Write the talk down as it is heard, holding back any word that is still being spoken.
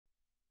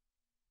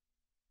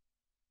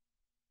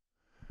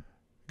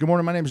Good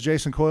morning, my name is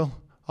Jason Coyle,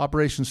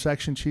 Operations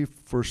Section Chief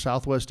for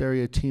Southwest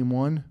Area Team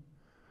 1.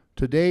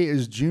 Today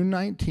is June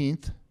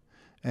 19th,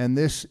 and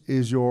this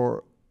is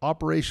your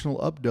operational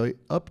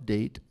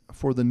update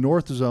for the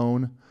north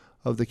zone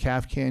of the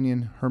Calf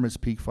Canyon Hermits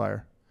Peak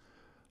Fire.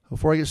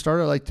 Before I get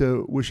started, I'd like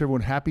to wish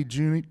everyone happy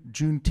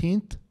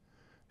Juneteenth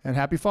and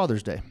happy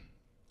Father's Day.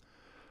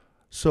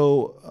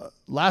 So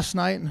last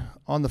night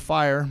on the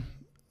fire,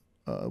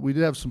 we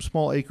did have some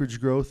small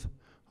acreage growth,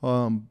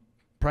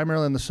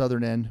 primarily on the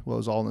southern end. Well, it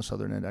was all on the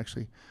southern end,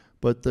 actually.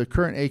 But the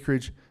current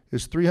acreage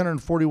is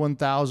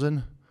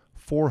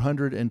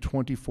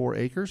 341,424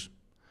 acres,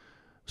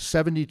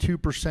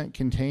 72%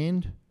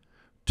 contained,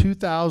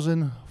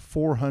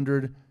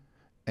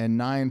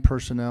 2,409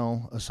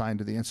 personnel assigned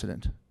to the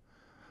incident.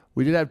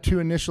 We did have two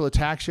initial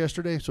attacks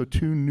yesterday, so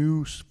two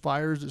new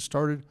fires that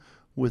started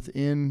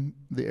within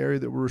the area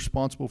that we're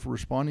responsible for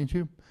responding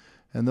to.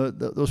 And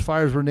those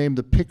fires were named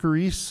the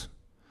Picarise,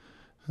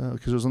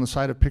 because it was on the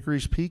side of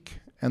Picarise Peak,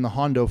 and the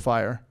Hondo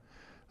Fire.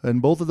 And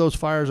both of those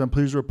fires, I'm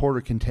pleased to report,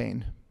 are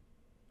contained.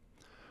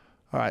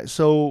 All right,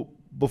 so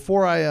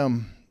before I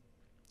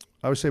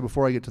would say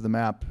before I get to the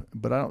map,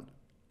 but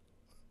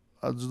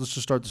let's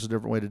just start this a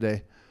different way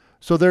today.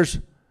 So there's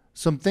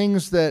some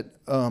things that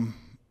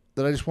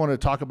that I just want to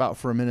talk about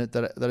for a minute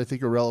that I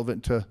think are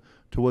relevant to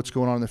what's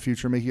going on in the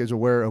future, make you guys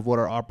aware of what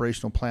our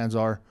operational plans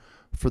are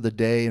for the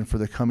day and for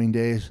the coming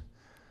days,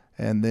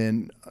 and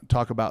then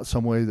talk about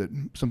some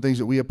things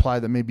that we apply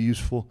that may be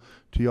useful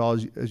to you all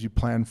as you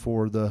plan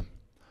for the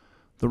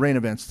rain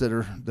events that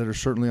are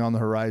certainly on the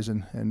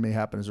horizon and may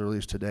happen as early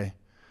as today.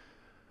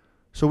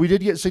 So we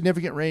did get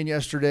significant rain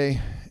yesterday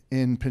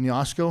in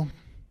Penasco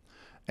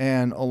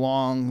and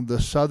along the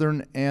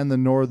southern and the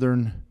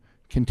northern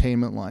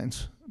containment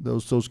lines,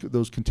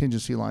 those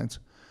contingency lines.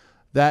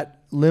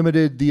 That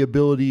limited the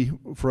ability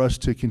for us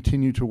to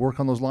continue to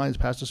work on those lines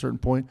past a certain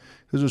point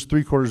because it was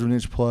 3/4 of an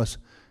inch plus,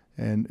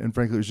 and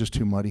frankly, it was just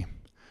too muddy.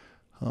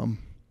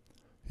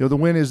 The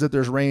win is that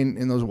there's rain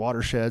in those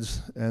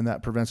watersheds, and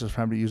that prevents us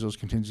from having to use those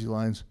contingency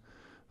lines.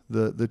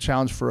 The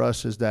challenge for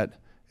us is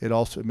that it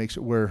also makes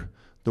it where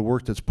the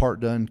work that's part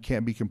done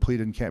can't be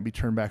completed and can't be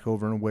turned back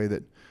over in a way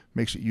that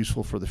makes it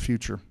useful for the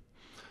future.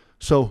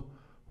 So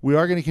we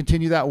are going to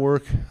continue that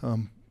work,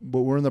 but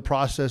we're in the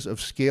process of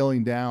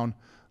scaling down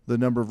the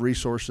number of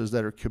resources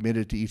that are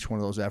committed to each one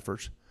of those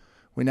efforts.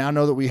 We now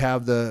know that we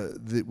have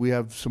we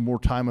have some more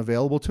time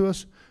available to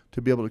us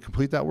to be able to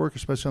complete that work,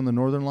 especially on the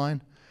northern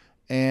line.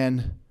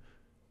 And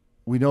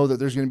we know that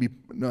there's going to be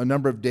a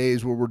number of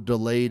days where we're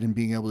delayed in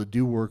being able to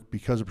do work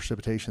because of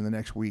precipitation the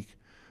next week.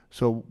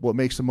 So what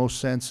makes the most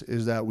sense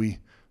is that we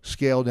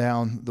scale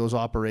down those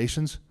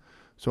operations.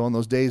 So on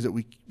those days that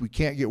we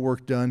can't get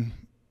work done,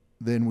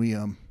 then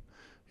we're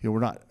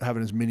not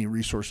having as many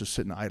resources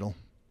sitting idle.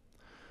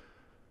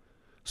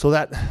 So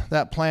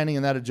that planning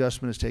and that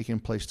adjustment is taking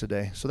place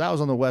today. So that was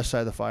on the west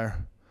side of the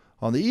fire.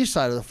 On the east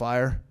side of the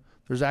fire,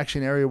 there's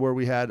actually an area where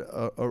we had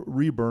a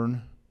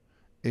reburn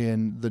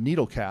in the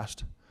needle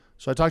cast.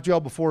 So I talked to you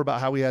all before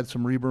about how we had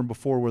some reburn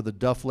before where the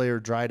duff layer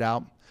dried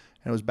out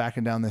and it was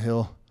backing down the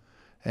hill.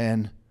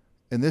 And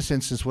in this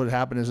instance, what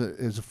happened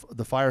is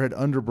the fire had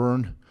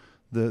underburned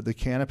the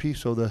canopy,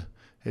 so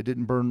it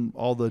didn't burn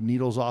all the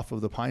needles off of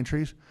the pine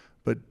trees,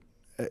 but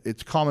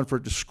it's common for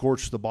it to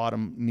scorch the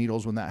bottom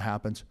needles when that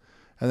happens.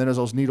 And then as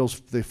those needles,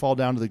 they fall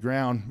down to the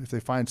ground, if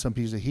they find some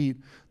piece of heat,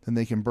 then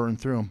they can burn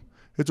through them.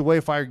 It's a way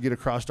fire can get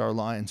across our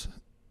lines.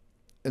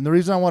 And the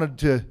reason I wanted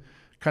to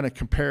kind of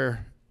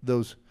compare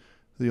those,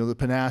 the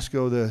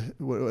Penasco,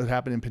 what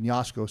happened in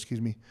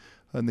Penasco,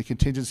 and the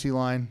contingency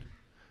line,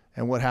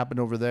 and what happened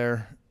over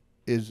there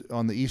is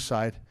on the east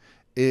side,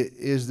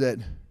 is that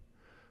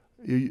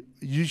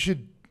you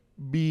should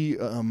be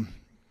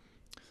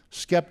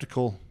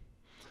skeptical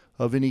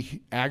of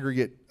any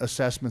aggregate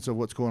assessments of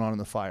what's going on in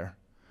the fire.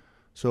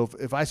 So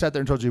if I sat there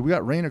and told you, we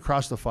got rain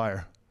across the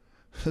fire,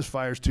 this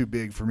fire's too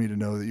big for me to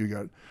know that you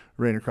got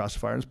rain across the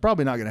fire. It's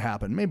probably not going to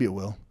happen. Maybe it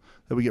will,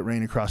 that we get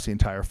rain across the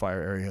entire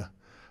fire area.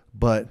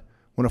 But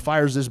when a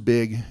fire is this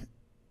big,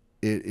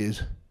 it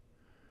is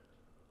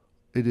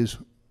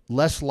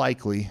less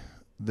likely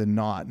than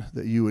not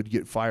that you would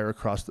get fire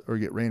across or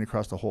get rain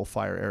across the whole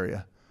fire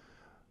area.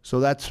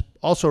 So that's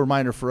also a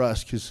reminder for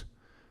us, because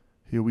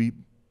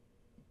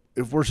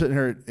if we're sitting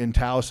here in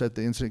Taos at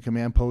the incident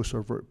command post,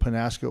 or if we're at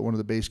Penasco at one of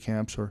the base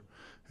camps, or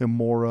in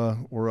Mora,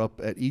 or up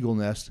at Eagle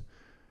Nest,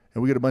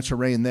 and we get a bunch of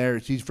rain there,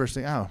 it's easy for us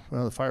to think, oh,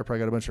 well, the fire probably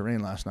got a bunch of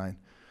rain last night.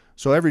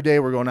 So every day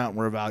we're going out and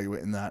we're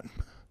evaluating that.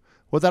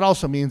 What that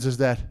also means is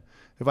that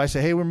if I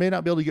say, hey, we may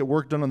not be able to get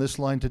work done on this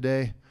line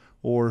today,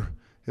 or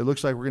it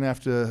looks like we're going to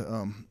have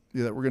to,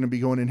 that we're going to be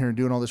going in here and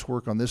doing all this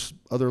work on this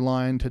other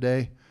line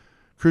today,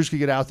 crews could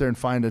get out there and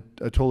find a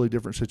totally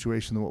different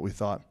situation than what we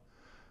thought.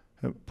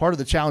 Part of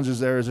the challenges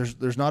there is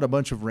there's not a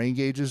bunch of rain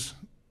gauges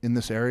in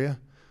this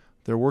area.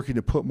 They're working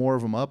to put more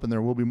of them up, and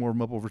there will be more of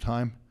them up over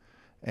time.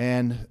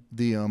 And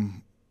the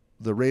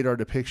radar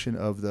depiction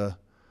of the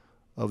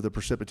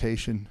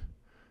precipitation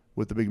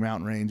with the big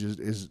mountain range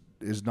is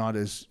not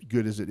as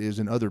good as it is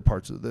in other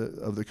parts of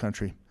the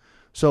country.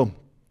 So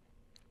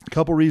A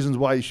couple reasons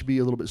why you should be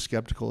a little bit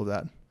skeptical of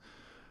that.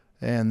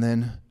 And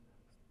then,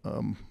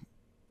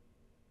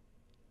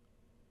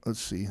 let's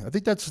see. I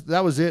think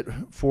that was it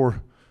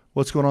for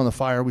what's going on in the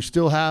fire. We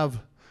still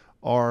have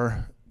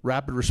our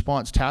rapid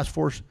response task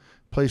force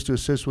placed to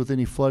assist with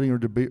any flooding or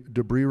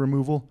debris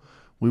removal.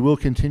 We will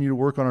continue to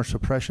work on our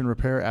suppression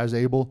repair as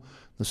able,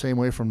 the same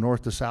way from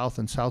north to south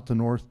and south to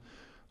north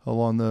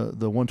along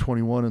the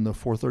 121 and the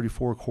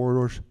 434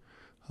 corridors.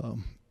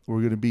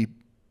 We're going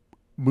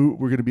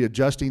to be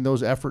adjusting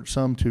those efforts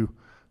some to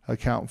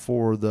account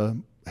for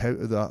the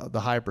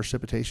high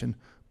precipitation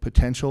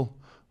potential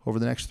over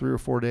the next 3 or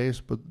 4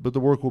 days, but the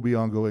work will be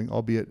ongoing,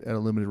 albeit at a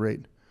limited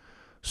rate.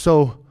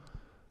 So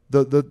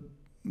the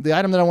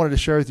item that I wanted to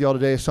share with you all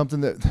today is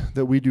something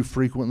that we do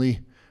frequently,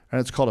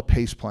 and it's called a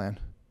PACE plan.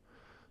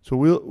 So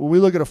when we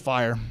look at a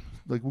fire,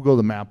 like we'll go to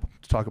the map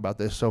to talk about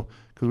this, so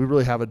because we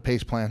really have a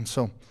PACE plan.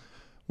 So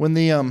when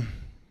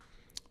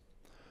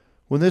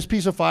this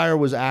piece of fire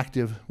was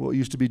active, what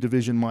used to be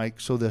Division Mike,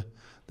 so the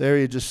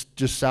area just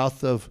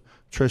south of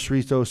Tres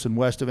Ritos and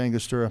west of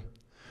Angostura,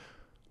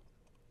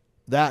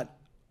 that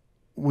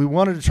we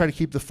wanted to try to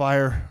keep the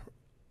fire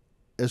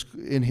as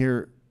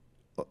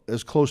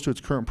close to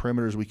its current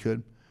perimeter as we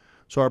could.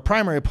 So our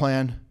primary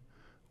plan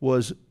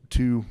was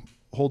to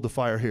hold the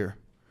fire here.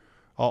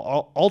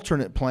 Our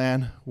alternate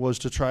plan was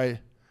to try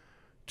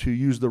to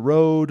use the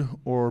road,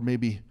 or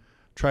maybe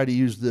try to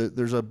use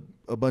there's a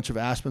bunch of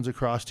aspens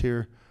across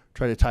here,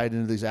 try to tie it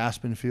into these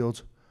aspen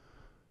fields.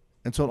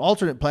 And so an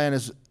alternate plan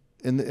is,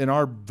 in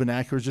our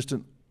vernacular,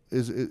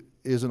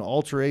 is an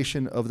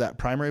alteration of that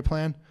primary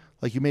plan.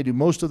 Like you may do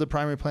most of the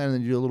primary plan and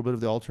then you do a little bit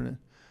of the alternate.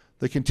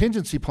 The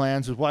contingency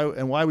plans is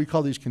why we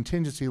call these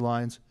contingency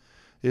lines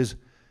is,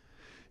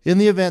 in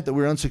the event that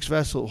we're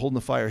unsuccessful holding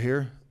the fire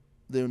here,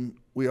 then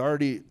we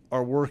already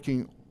are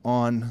working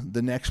on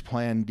the next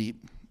plan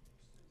deep.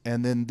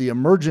 And then the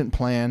emergent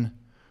plan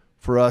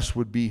for us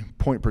would be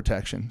point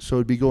protection. So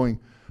it'd be going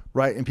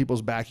right in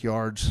people's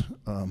backyards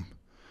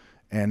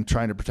and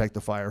trying to protect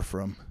the fire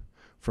from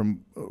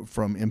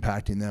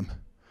impacting them.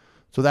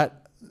 So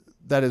that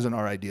isn't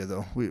our idea,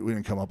 though. We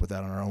didn't come up with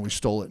that on our own. We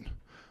stole it.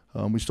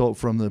 We stole it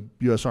from the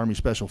U.S. Army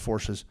Special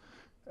Forces,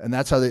 and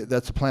that's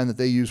the plan that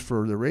they use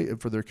for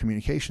their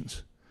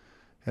communications.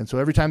 And so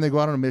every time they go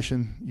out on a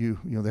mission,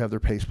 they have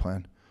their PACE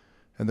plan,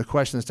 and the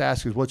question that's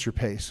asked is, what's your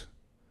PACE?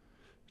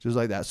 Just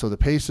like that. So the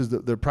PACE is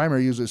their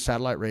primary use is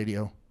satellite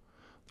radio.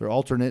 Their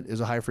alternate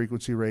is a high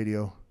frequency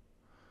radio.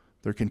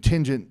 Their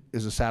contingent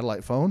is a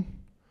satellite phone,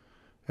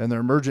 and their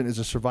emergent is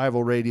a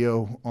survival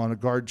radio on a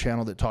guard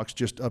channel that talks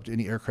just up to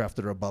any aircraft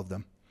that are above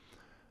them.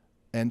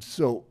 And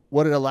so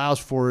what it allows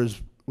for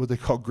is what they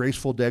call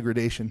graceful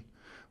degradation.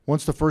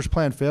 Once the first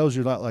plan fails,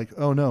 you're not like,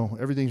 oh no,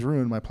 everything's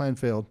ruined, my plan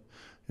failed.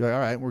 You're like,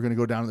 all right, we're going to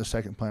go down to the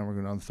second plan, we're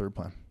going down to the third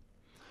plan.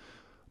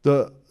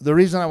 The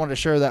reason I want to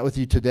share that with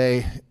you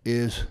today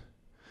is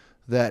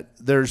that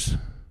there's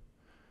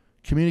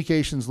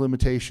communications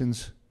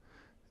limitations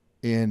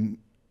in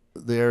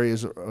the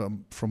areas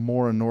from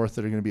Moore and north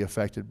that are going to be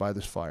affected by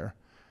this fire.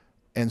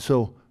 And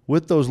so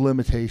with those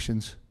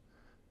limitations,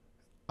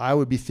 I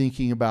would be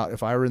thinking about,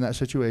 if I were in that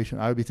situation,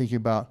 I would be thinking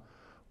about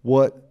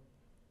what's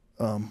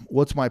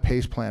my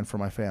PACE plan for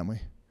my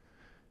family.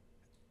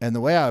 And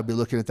the way I would be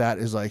looking at that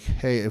is like,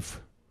 hey,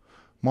 if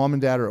mom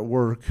and dad are at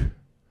work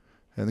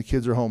and the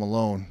kids are home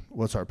alone,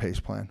 what's our PACE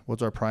plan?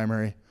 What's our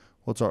primary?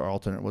 What's our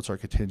alternate? What's our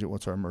contingent?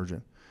 What's our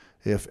emergent?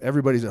 If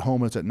everybody's at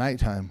home and it's at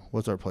nighttime,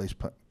 what's our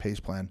PACE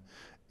plan?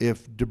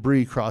 If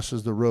debris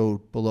crosses the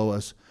road below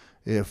us,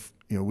 if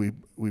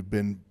we've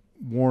been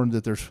warned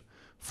that there's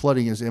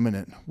flooding is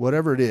imminent,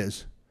 whatever it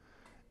is,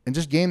 and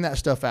just game that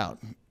stuff out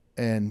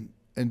and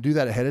do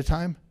that ahead of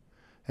time,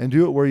 and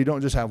do it where you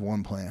don't just have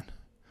one plan.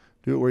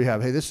 Do it where you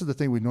have, hey, this is the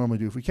thing we normally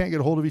do. If we can't get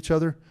a hold of each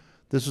other,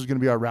 this is going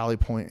to be our rally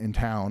point in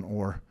town.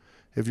 Or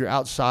if you're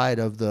outside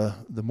of the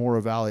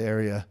Mora Valley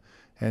area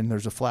and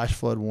there's a flash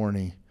flood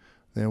warning,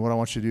 then what I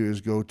want you to do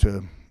is go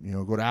to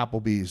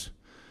Applebee's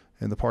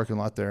in the parking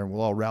lot there, and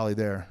we'll all rally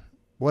there.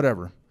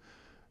 Whatever.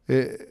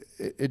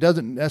 It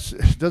doesn't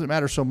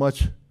matter so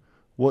much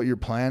what your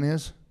plan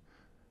is,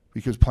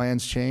 because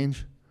plans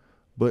change,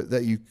 but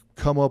that you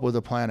come up with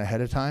a plan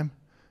ahead of time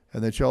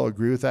and that you all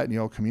agree with that and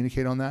you all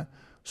communicate on that.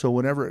 So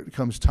whenever it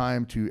comes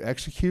time to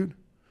execute,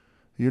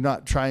 you're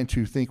not trying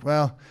to think,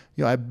 well,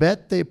 I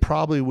bet they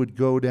probably would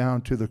go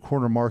down to the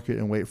corner market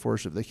and wait for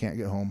us if they can't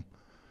get home.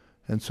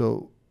 And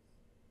so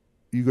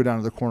you go down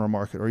to the corner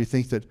market, or you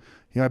think that,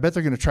 I bet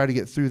they're going to try to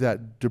get through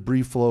that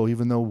debris flow,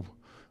 even though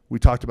we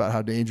talked about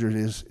how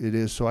dangerous it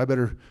is. So I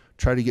better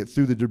try to get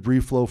through the debris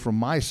flow from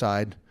my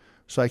side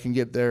so I can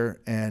get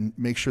there and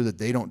make sure that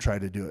they don't try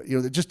to do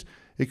it.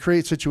 It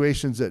creates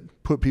situations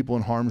that put people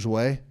in harm's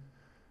way.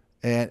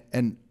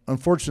 And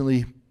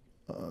unfortunately,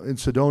 in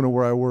Sedona,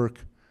 where I work,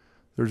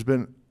 there's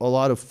been a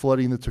lot of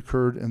flooding that's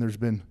occurred, and there's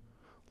been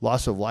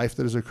loss of life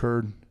that has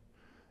occurred.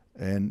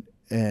 And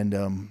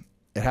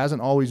it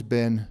hasn't always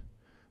been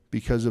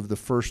because of the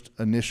first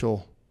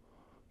initial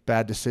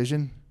bad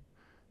decision.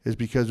 Is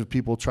because of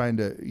people trying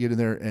to get in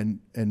there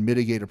and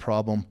mitigate a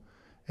problem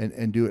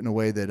and do it in a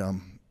way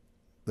that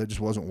that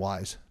just wasn't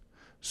wise.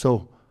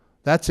 So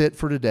that's it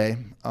for today.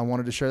 I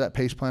wanted to share that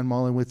pace plan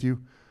modeling with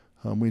you.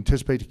 We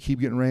anticipate to keep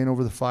getting rain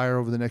over the fire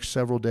over the next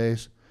several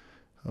days.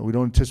 We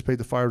don't anticipate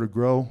the fire to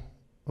grow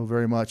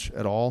very much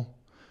at all,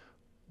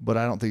 but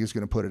I don't think it's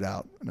going to put it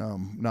out.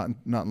 Not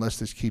unless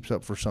this keeps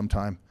up for some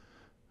time.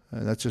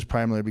 That's just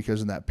primarily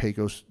because in that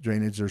Pecos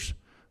drainage, there's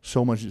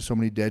so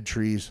many dead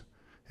trees.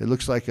 It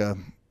looks like a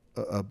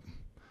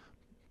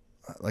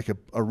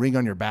ring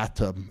on your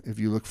bathtub if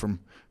you look from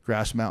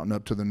Grass Mountain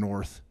up to the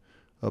north,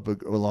 up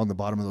along the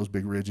bottom of those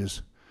big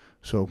ridges.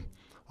 So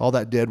all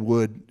that dead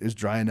wood is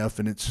dry enough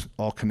and it's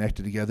all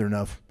connected together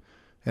enough,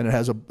 and it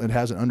has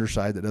an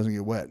underside that doesn't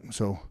get wet.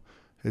 So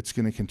it's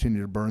going to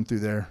continue to burn through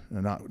there,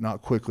 and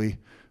not quickly.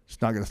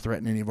 It's not going to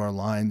threaten any of our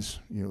lines,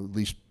 at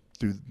least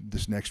through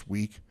this next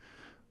week.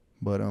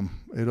 But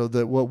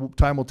what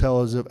time will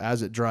tell is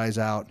as it dries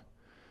out,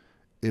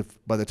 if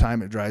by the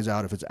time it dries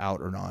out, if it's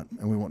out or not,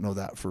 and we won't know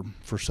that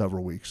for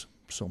several weeks.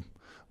 So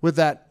with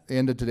that,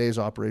 end of today's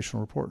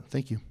operational report.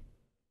 Thank you.